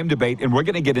Hall of Fame debate, and we're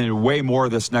going to get into way more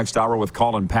of this next hour with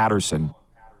Colin Patterson.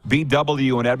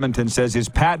 BW in Edmonton says, is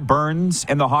Pat Burns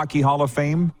in the Hockey Hall of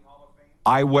Fame?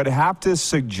 I would have to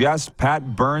suggest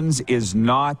Pat Burns is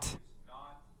not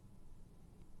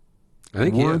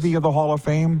worthy of the Hall of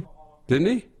Fame. Didn't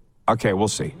he? Okay, we'll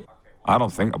see. I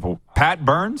don't think. Pat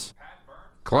Burns?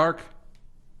 Clark?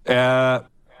 You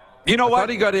know what? I thought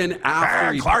he got in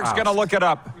after Clark's going to look it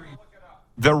up.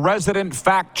 The resident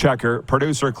fact checker,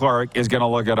 producer Clark, is going to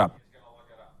look it up.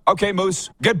 Okay, Moose,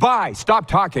 goodbye. Stop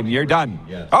talking. You're done.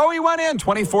 Yes. Oh, he went in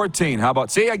 2014. How about,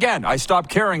 see, again, I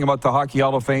stopped caring about the Hockey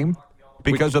Hall of Fame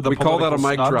because of the political call that a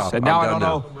mic snubs, drop. and now I don't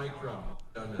know.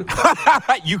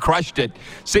 You crushed it.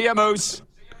 See ya, Moose.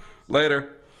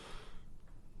 Later.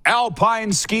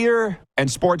 Alpine skier and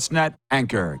Sportsnet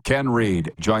anchor Ken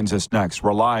Reid joins us next.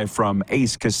 We're live from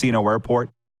Ace Casino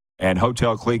Airport and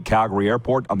Hotel Clique Calgary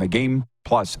Airport on the Game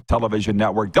Plus Television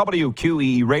Network,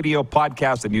 WQEE Radio,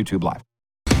 podcast, and YouTube Live.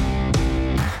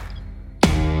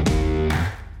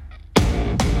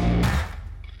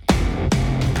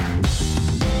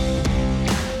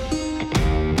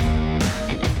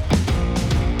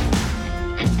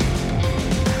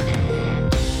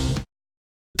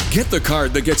 Get the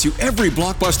card that gets you every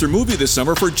blockbuster movie this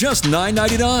summer for just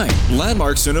 $9.99.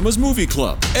 Landmark Cinema's Movie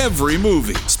Club. Every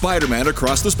movie. Spider-Man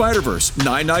Across the Spider-Verse,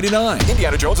 $9.99.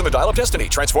 Indiana Jones and the Dial of Destiny.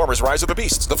 Transformers Rise of the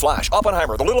Beasts. The Flash.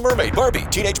 Oppenheimer. The Little Mermaid. Barbie.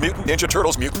 Teenage Mutant Ninja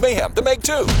Turtles. Mutant Mayhem. The Meg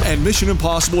 2. And Mission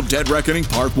Impossible Dead Reckoning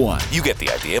Part 1. You get the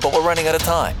idea, but we're running out of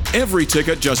time. Every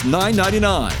ticket just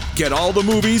 $9.99. Get all the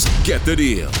movies, get the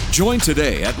deal. Join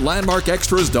today at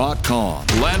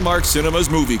landmarkextras.com. Landmark Cinema's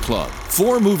Movie Club.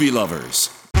 For movie lovers.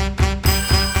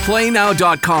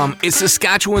 PlayNow.com is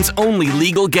Saskatchewan's only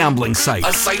legal gambling site.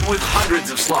 A site with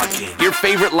hundreds of slot games, your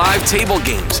favorite live table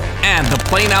games, and the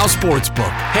PlayNow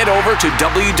Sportsbook. Head over to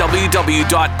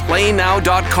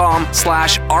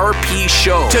www.playnow.com/RP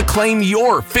Show to claim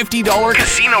your $50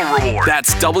 casino reward.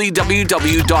 That's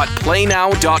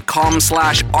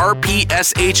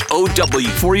www.playnow.com/RPSHOW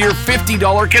for your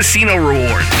 $50 casino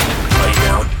reward.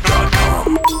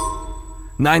 PlayNow.com.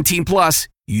 19 plus.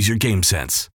 Use your game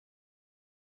sense.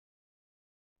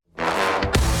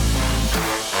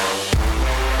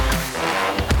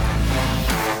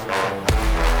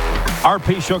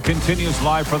 RP Show continues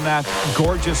live from that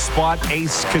gorgeous spot,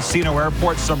 Ace Casino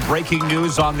Airport. Some breaking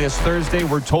news on this Thursday.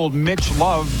 We're told Mitch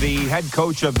Love, the head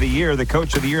coach of the year, the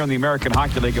coach of the year in the American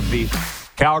Hockey League of the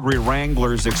Calgary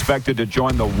Wranglers, expected to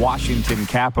join the Washington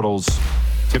Capitals,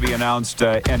 to be announced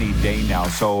any day now.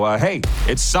 So, hey,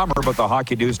 it's summer, but the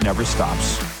hockey news never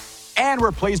stops. And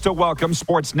we're pleased to welcome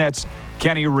Sportsnet's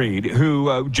Kenny Reid,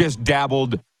 who just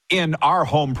dabbled in our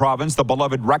home province, the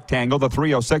beloved Rectangle, the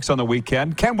 306 on the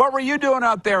weekend. Ken, what were you doing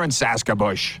out there in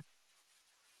Saskabush?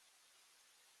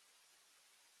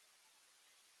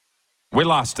 We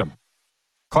lost him.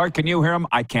 Clark, can you hear him?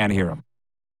 I can't hear him.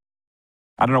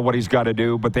 I don't know what he's got to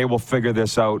do, but they will figure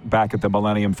this out back at the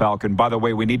Millennium Falcon. By the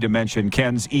way, we need to mention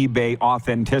Ken's eBay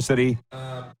authenticity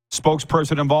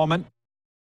spokesperson involvement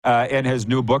in his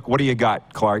new book. What do you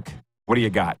got, Clark? What do you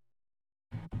got?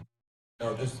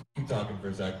 No, just keep talking for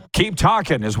a sec. Keep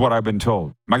talking is what I've been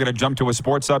told. Am I going to jump to a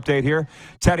sports update here?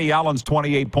 Teddy Allen's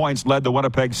 28 points led the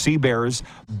Winnipeg Sea Bears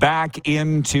back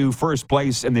into first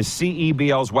place in the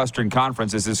CEBL's Western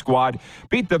Conference as his squad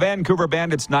beat the Vancouver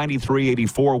Bandits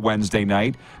 93-84 Wednesday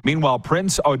night. Meanwhile,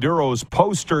 Prince Oduro's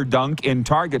poster dunk in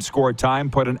target score time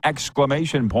put an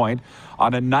exclamation point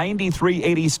on a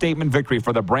 93-80 statement victory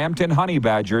for the Brampton Honey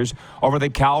Badgers over the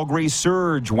Calgary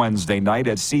Surge Wednesday night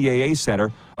at CAA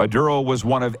Center. Oduro was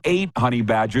one of 8 Honey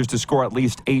Badgers to score at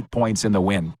least 8 points in the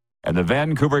win. And the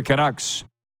Vancouver Canucks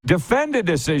defend a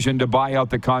decision to buy out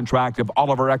the contract of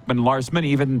Oliver Ekman-Larsson,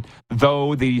 even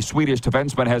though the Swedish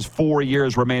defenseman has 4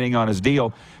 years remaining on his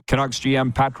deal. Canucks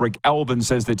GM Patrick Elvin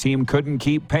says the team couldn't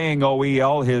keep paying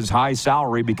OEL his high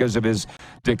salary because of his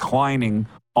declining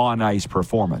on-ice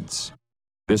performance.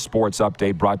 This sports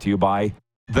update brought to you by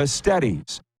The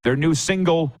Steadies. Their new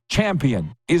single,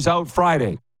 Champion, is out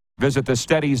Friday. Visit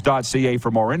thesteadies.ca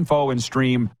for more info and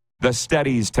stream The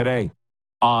Steadies today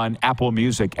on Apple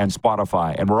Music and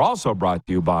Spotify. And we're also brought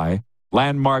to you by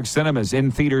Landmark Cinemas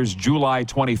in theaters July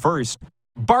 21st.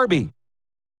 Barbie.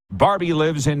 Barbie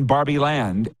lives in Barbie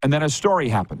Land, and then a story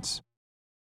happens.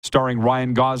 Starring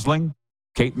Ryan Gosling,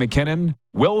 Kate McKinnon,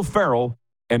 Will Ferrell,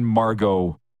 and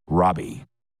Margot Robbie.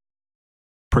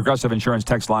 Progressive Insurance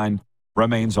text line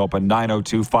remains open,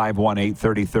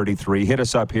 902-518-3033. Hit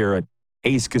us up here at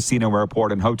Ace Casino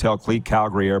Airport and Hotel Cleat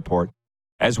Calgary Airport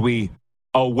as we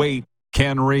await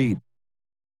Ken Reid,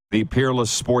 the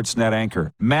peerless Sportsnet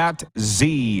anchor. Matt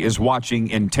Z is watching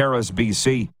in Terrace,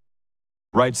 BC.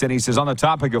 Writes in, he says, on the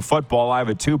topic of football, I have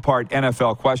a 2-part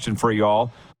NFL question for y'all.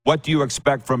 What do you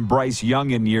expect from Bryce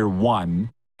Young in year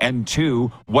 1? And 2,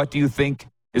 what do you think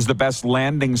is the best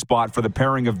landing spot for the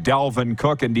pairing of Dalvin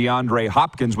Cook and DeAndre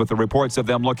Hopkins, with the reports of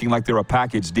them looking like they're a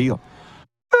package deal?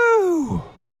 Ooh.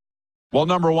 Well,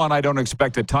 number one, I don't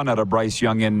expect a ton out of Bryce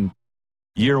Young in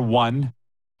year 1,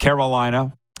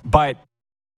 Carolina. But,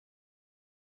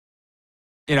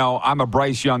 you know, I'm a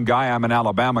Bryce Young guy. I'm an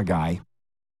Alabama guy.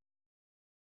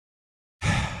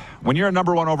 When you're a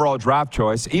number 1 overall draft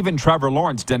choice, even Trevor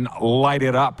Lawrence didn't light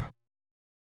it up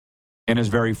in his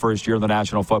very first year in the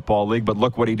National Football League. But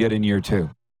look what he did in year 2.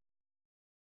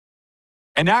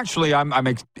 And actually, I'm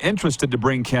interested to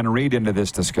bring Ken Reid into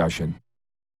this discussion.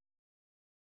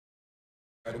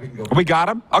 We got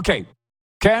him? Okay.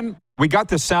 Ken, we got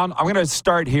the sound. I'm going to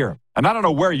start here. And I don't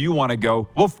know where you want to go.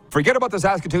 Well, forget about the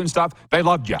Saskatoon stuff. They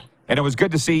loved you. And it was good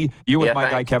to see you and my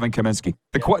guy, Kevin Kaminsky.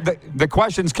 The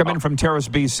questions come in from Terrace,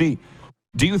 BC.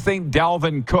 Do you think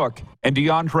Dalvin Cook and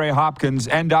DeAndre Hopkins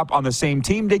end up on the same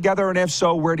team together? And if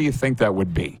so, where do you think that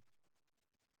would be?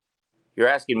 You're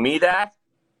asking me that?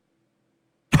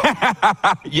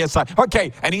 Yes.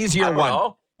 Okay, an easier one.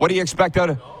 Know. What do you expect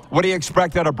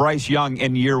out of Bryce Young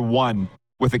in year 1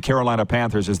 with the Carolina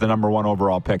Panthers as the number 1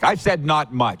 overall pick? I said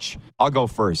not much. I'll go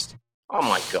first. Oh,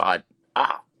 my God.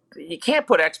 You can't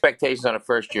put expectations on a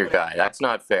first-year guy. That's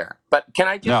not fair. But can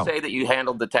I just say that you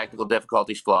handled the technical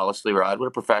difficulties flawlessly, Rod? What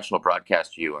a professional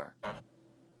broadcaster you are.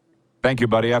 Thank you,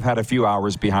 buddy. I've had a few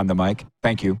hours behind the mic.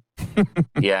 Thank you.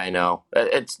 Yeah, I know.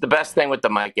 It's the best thing with the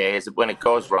mic, is when it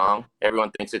goes wrong,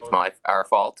 everyone thinks it's our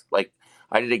fault. Like,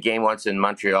 I did a game once in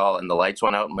Montreal, and the lights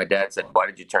went out, and my dad said, why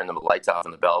did you turn the lights off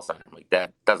and the bells on? I'm like, Dad,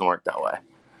 it doesn't work that way.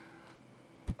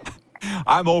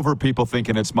 I'm over people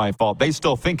thinking it's my fault. They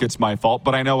still think it's my fault,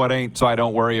 but I know it ain't, so I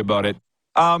don't worry about it.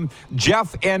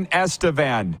 Jeff and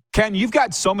Estevan. Ken, you've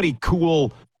got so many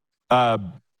cool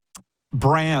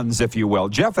brands, if you will.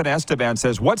 Jeff and Estevan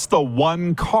says, what's the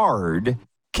one card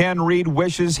Ken Reid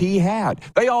wishes he had?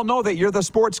 They all know that you're the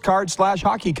sports card /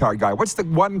 hockey card guy. What's the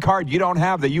one card you don't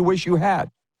have that you wish you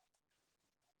had?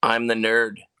 I'm the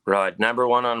nerd, Rod. Number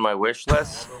 1 on my wish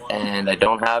list, and I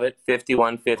don't have it.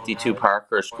 51-52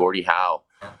 Parkhurst, Gordie Howe.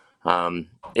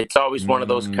 It's always one of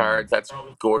those cards. That's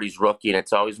Gordie's rookie, and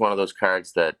it's always one of those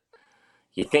cards that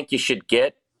you think you should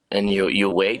get, and you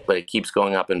wait, but it keeps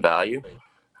going up in value.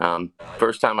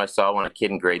 First time I saw one, a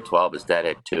kid in grade 12, his dad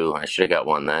had 2. I should have got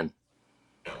one then.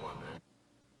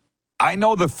 I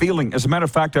know the feeling. As a matter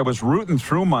of fact, I was rooting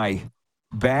through my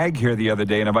bag here the other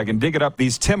day, and if I can dig it up,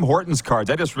 these Tim Hortons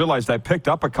cards, I just realized I picked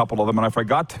up a couple of them, and I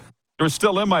forgot. They were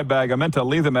still in my bag. I meant to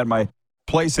leave them at my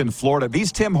place in Florida.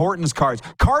 These Tim Hortons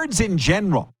cards in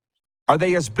general, are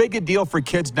they as big a deal for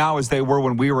kids now as they were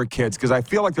when we were kids? Because I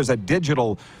feel like there's a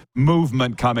digital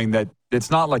movement coming that it's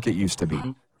not like it used to be.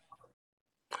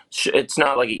 It's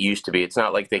not like it used to be. It's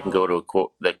not like they can go to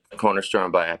the corner store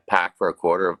and buy a pack for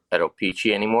 $0.25 at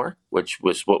O-Pee-Chee anymore, which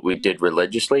was what we did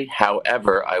religiously.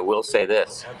 However, I will say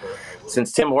this.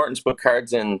 Since Tim Hortons put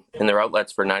cards in their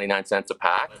outlets for 99 cents a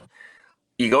pack,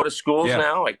 you go to schools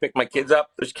now. I pick my kids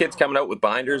up. There's kids coming out with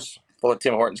binders full of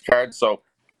Tim Hortons cards. So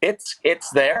it's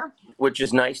there, which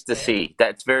is nice to see.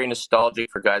 That's very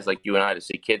nostalgic for guys like you and I to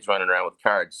see kids running around with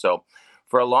cards. So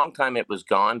for a long time it was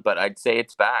gone, but I'd say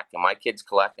it's back. And my kids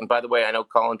collect. And by the way, I know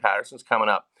Colin Patterson's coming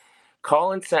up.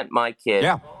 Colin sent my kid.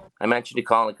 Yeah. I mentioned to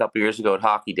Colin a couple years ago at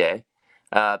Hockey Day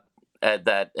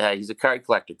that he's a card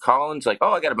collector. Colin's like,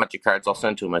 oh, I got a bunch of cards. I'll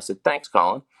send to him. I said, thanks,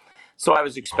 Colin. So I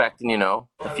was expecting, a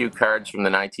few cards from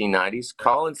the 1990s.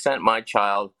 Colin sent my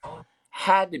child,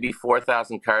 had to be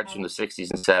 4,000 cards from the 60s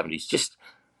and 70s. Just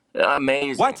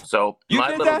amazing. What? So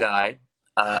my little guy,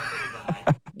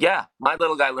 my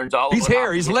little guy learns all. He's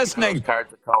here. He's listening. Cards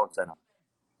that Colin sent him.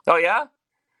 Oh yeah.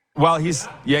 Well,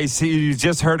 you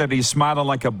just heard it. He's smiling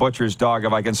like a butcher's dog.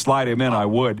 If I can slide him in, I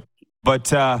would. But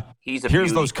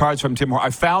here's those cards from Tim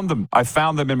Hortons. I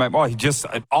found them in my. He's just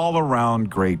an all-around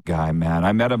great guy, man.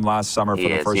 I met him last summer for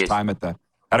the first time at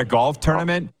a golf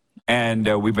tournament,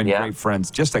 and we've been great friends.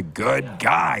 Just a good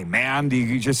guy, man.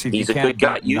 He's a good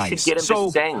guy. You should get him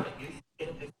to sing.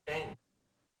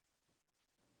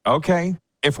 Okay,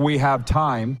 if we have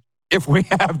time.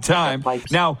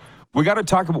 Now, we got to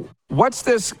talk about what's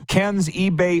this Ken's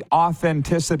eBay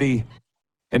authenticity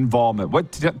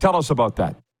involvement. Tell us about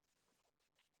that.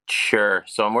 Sure.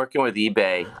 So I'm working with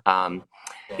eBay.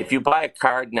 If you buy a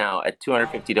card now at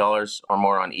 $250 or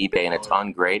more on eBay and it's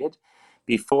ungraded,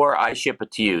 before I ship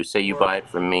it to you, say you buy it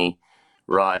from me,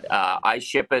 Rod, I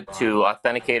ship it to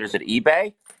authenticators at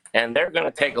eBay, and they're going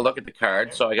to take a look at the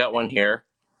card. So I got one here.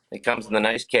 It comes in the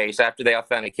nice case after they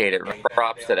authenticate it.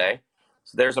 Props today.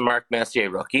 So there's a Mark Messier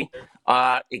rookie.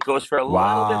 It goes for a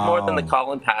little bit more than the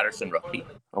Colin Patterson rookie.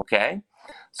 Okay.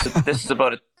 So this is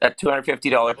about a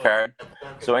 $250 card.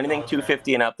 So anything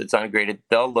 $250 and up that's ungraded,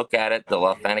 they'll look at it, they'll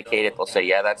authenticate it, they'll say,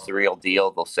 yeah, that's the real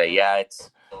deal. They'll say, yeah,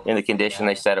 it's in the condition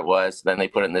they said it was. Then they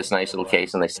put it in this nice little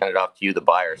case and they send it off to you, the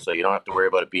buyer. So you don't have to worry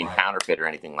about it being counterfeit or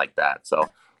anything like that. So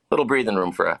little breathing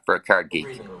room for a card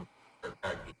geek.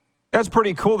 That's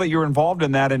pretty cool that you're involved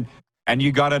in that, and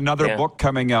you got another book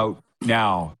coming out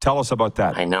now. Tell us about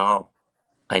that. I know.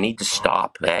 I need to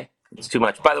stop, eh? It's too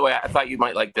much. By the way, I thought you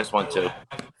might like this one too.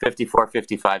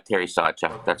 54-55 Terry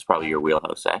Sawchuk. That's probably your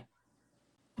wheelhouse, eh?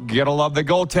 You gotta love the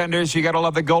goaltenders. You gotta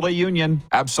love the goalie union.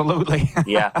 Absolutely.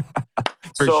 Yeah.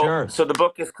 For sure. So the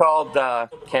book is called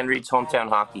Ken Reid's Hometown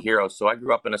Hockey Heroes. So I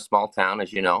grew up in a small town,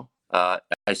 as you know. I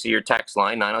see your text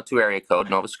line, 902 area code,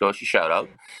 Nova Scotia shout out.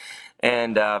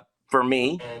 And for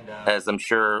me, as I'm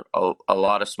sure a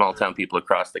lot of small town people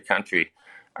across the country,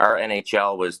 our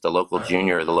NHL was the local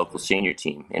junior or the local senior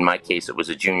team. In my case, it was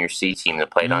a junior C team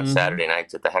that played on Saturday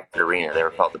nights at the Hector Arena. They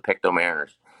were called the Pictou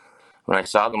Mariners. When I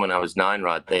saw them when I was 9,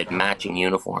 Rod, they had matching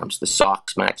uniforms. The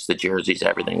socks matched the jerseys.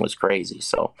 Everything was crazy.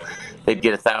 So they'd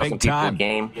get 1,000 people a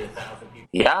game.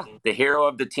 Yeah, the hero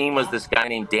of the team was this guy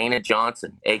named Dana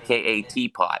Johnson, a.k.a.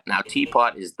 Teapot. Now,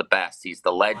 Teapot is the best. He's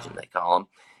the legend, they call him.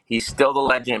 He's still the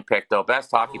legend in Pictou.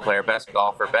 Best hockey player, best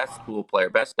golfer, best pool player,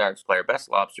 best darts player, best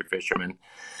lobster fisherman.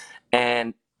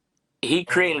 And he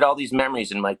created all these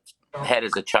memories in my head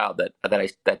as a child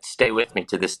that stay with me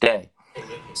to this day.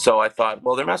 So I thought,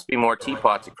 well, there must be more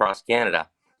Teapots across Canada.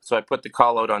 So I put the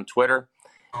call out on Twitter,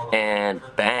 and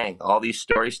bang, all these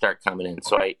stories start coming in.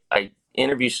 So I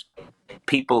interview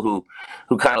people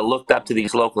who kind of looked up to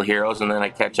these local heroes, and then I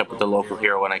catch up with the local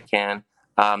hero when I can.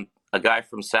 A guy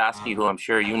from Saskey, who I'm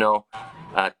sure you know,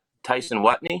 Tyson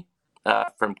Watney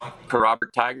from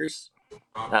Robert Tigers,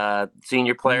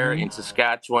 senior player in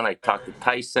Saskatchewan. I talked to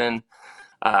Tyson,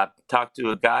 talked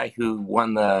to a guy who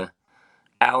won the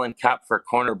Allen Cup for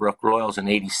Corner Brook Royals in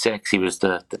 '86. He was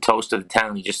the toast of the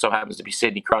town. He just so happens to be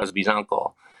Sidney Crosby's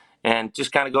uncle. And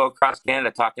just kind of go across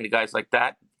Canada talking to guys like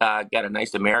that. Got a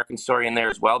nice American story in there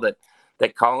as well that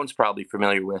Colin's probably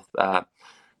familiar with.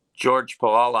 George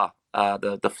Paola.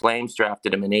 The Flames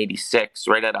drafted him in '86,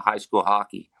 right out of high school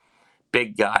hockey.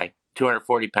 Big guy,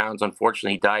 240 pounds.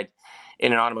 Unfortunately, he died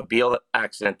in an automobile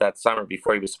accident that summer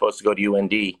before he was supposed to go to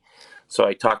UND. So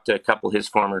I talked to a couple of his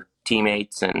former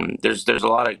teammates, and there's a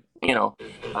lot of,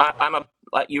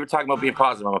 you were talking about being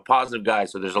positive. I'm a positive guy,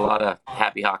 so there's a lot of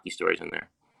happy hockey stories in there.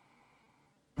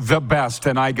 The best,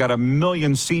 and I got a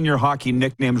million senior hockey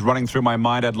nicknames running through my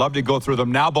mind. I'd love to go through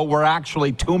them now, but we're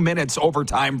actually 2 minutes over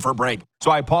time for break.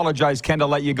 So I apologize, Ken, to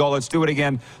let you go. Let's do it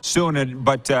again soon.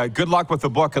 But good luck with the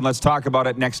book, and let's talk about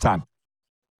it next time.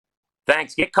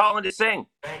 Thanks. Get Colin to sing.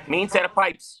 Mean set of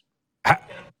pipes.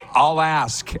 I'll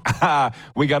ask.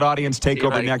 We got audience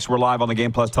takeover next. We're live on the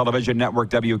Game Plus Television Network,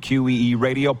 WQEE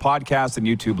Radio, podcast, and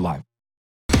YouTube Live.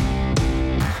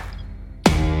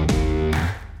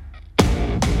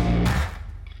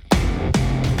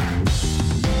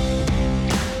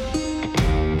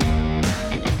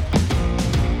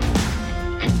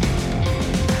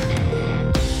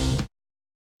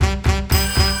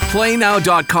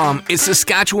 PlayNow.com is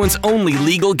Saskatchewan's only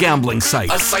legal gambling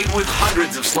site. A site with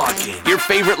hundreds of slot games, your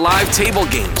favorite live table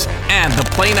games, and the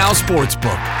Play Now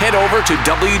Sportsbook. Head over to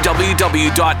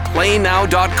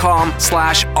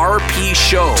www.playnow.com/RP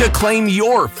Show to claim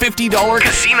your $50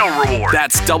 casino reward.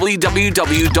 That's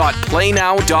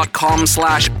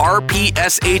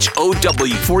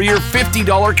www.playnow.com/RPSHOW for your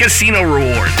 $50 casino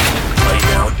reward.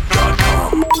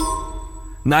 PlayNow.com.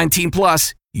 19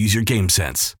 plus. Use your game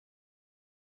sense.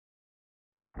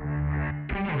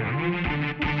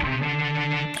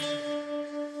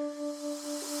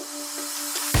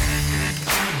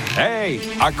 Hey,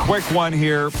 a quick one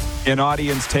here in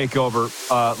Audience Takeover,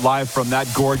 live from that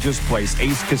gorgeous place,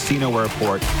 Ace Casino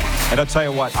Airport. And I'll tell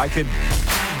you what, I could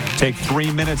take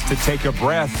 3 minutes to take a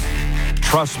breath.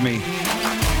 Trust me.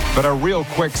 But a real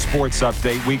quick sports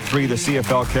update. Week 3, the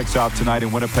CFL kicks off tonight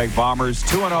in Winnipeg. Bombers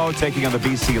 2-0 taking on the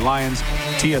BC Lions.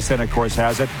 TSN, of course,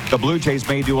 has it. The Blue Jays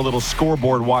may do a little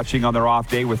scoreboard watching on their off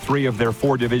day with 3 of their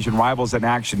 4 division rivals in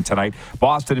action tonight.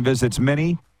 Boston visits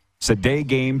Minnie. It's a day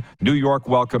game. New York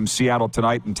welcomes Seattle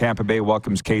tonight, and Tampa Bay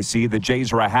welcomes KC. The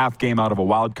Jays are a half game out of a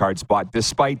wild card spot,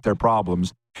 despite their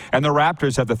problems. And the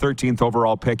Raptors have the 13th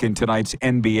overall pick in tonight's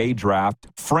NBA draft.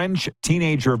 French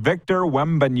teenager Victor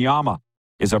Wembanyama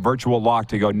is a virtual lock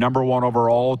to go number 1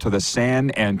 overall to the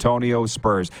San Antonio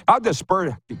Spurs. How'd the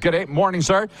Spurs... Good morning,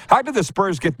 sir. How did the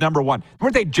Spurs get number 1?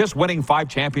 Weren't they just winning 5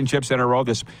 championships in a row?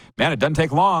 It doesn't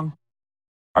take long.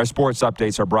 Our sports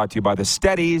updates are brought to you by the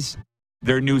Steadies.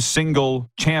 Their new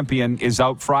single, Champion, is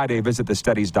out Friday. Visit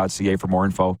thesteadies.ca for more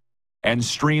info. And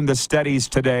stream the Steadies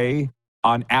today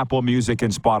on Apple Music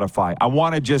and Spotify. I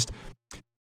want to just...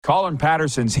 Colin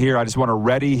Patterson's here. I just want to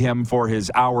ready him for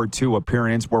his hour 2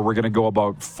 appearance where we're going to go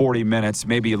about 40 minutes,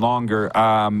 maybe longer.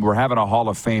 We're having a Hall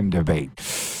of Fame debate.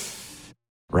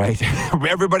 Right?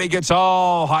 Everybody gets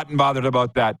all hot and bothered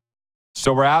about that.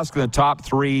 So we're asking the top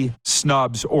 3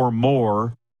 snubs or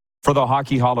more for the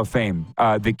Hockey Hall of Fame.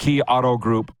 The Key Auto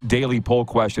Group daily poll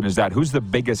question is that who's the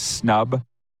biggest snub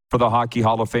for the Hockey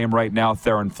Hall of Fame right now?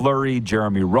 Theoren Fleury,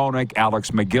 Jeremy Roenick,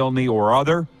 Alex McGillney, or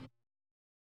other?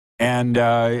 And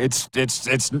it's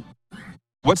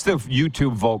what's the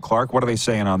YouTube vote, Clark? What are they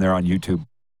saying on there on YouTube?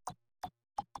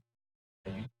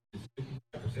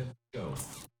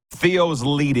 Theo's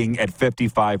leading at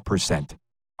 55%.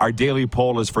 Our daily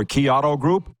poll is for Key Auto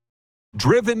Group.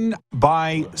 Driven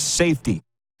by safety.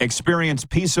 Experience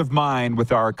peace of mind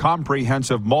with our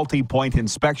comprehensive multi-point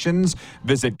inspections.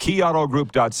 Visit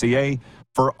keyautogroup.ca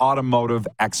for automotive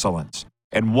excellence.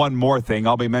 And one more thing,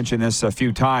 I'll be mentioning this a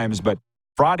few times, but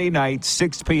Friday night,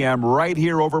 6 p.m., right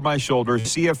here over my shoulder,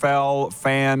 CFL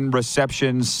fan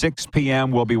reception, 6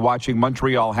 p.m. We'll be watching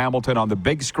Montreal-Hamilton on the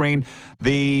big screen,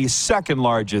 the second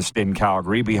largest in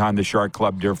Calgary, behind the Shark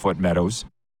Club Deerfoot Meadows.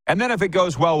 And then if it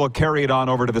goes well, we'll carry it on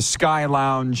over to the Sky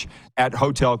Lounge at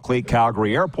Hotel Clique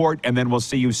Calgary Airport, and then we'll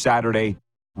see you Saturday,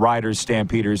 Riders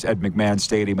Stampeders at McMahon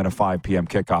Stadium at a 5 p.m.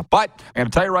 kickoff. But I'm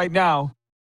going to tell you right now,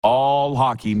 all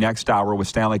hockey next hour with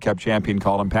Stanley Cup champion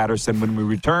Colin Patterson when we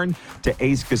return to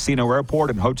Ace Casino Airport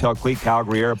and Hotel Clique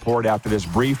Calgary Airport after this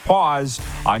brief pause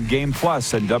on Game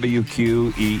Plus and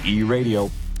WQEE Radio.